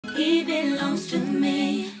He belongs to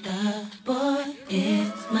me. The boy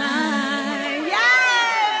is mine. Yeah!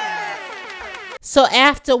 So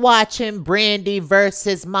after watching Brandy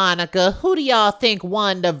versus Monica, who do y'all think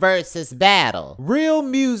won the versus battle? Real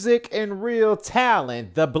music and real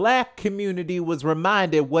talent. The black community was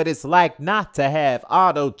reminded what it's like not to have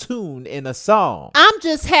auto-tune in a song. I'm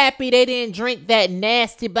just happy they didn't drink that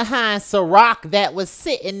nasty behind Ciroc that was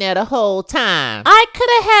sitting there the whole time. I could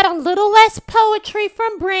have had a little less poetry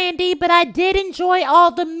from Brandy, but I did enjoy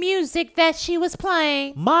all the music that she was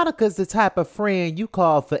playing. Monica's the type of friend you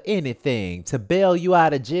call for anything, to bail you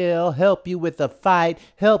out of jail, help you with a fight,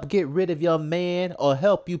 help get rid of your man, or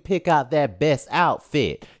help you pick out that best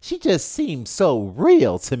outfit. She just seems so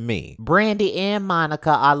real to me. Brandy and Monica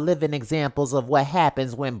are living examples of what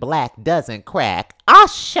happens when black doesn't crack.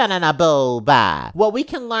 Ashananaboba. What we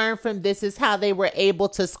can learn from this is how they were able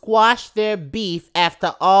to squash their beef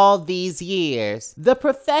after all these years. The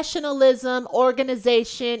professionalism,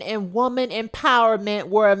 organization, and woman empowerment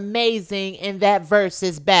were amazing in that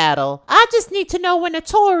versus battle. I just need to know when the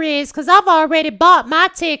tour is, because I've already bought my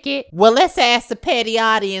ticket. Well, let's ask the petty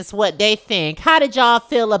audience what they think. How did y'all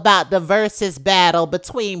feel about the versus battle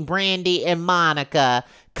between Brandy and Monica?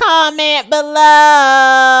 Comment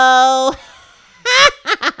below.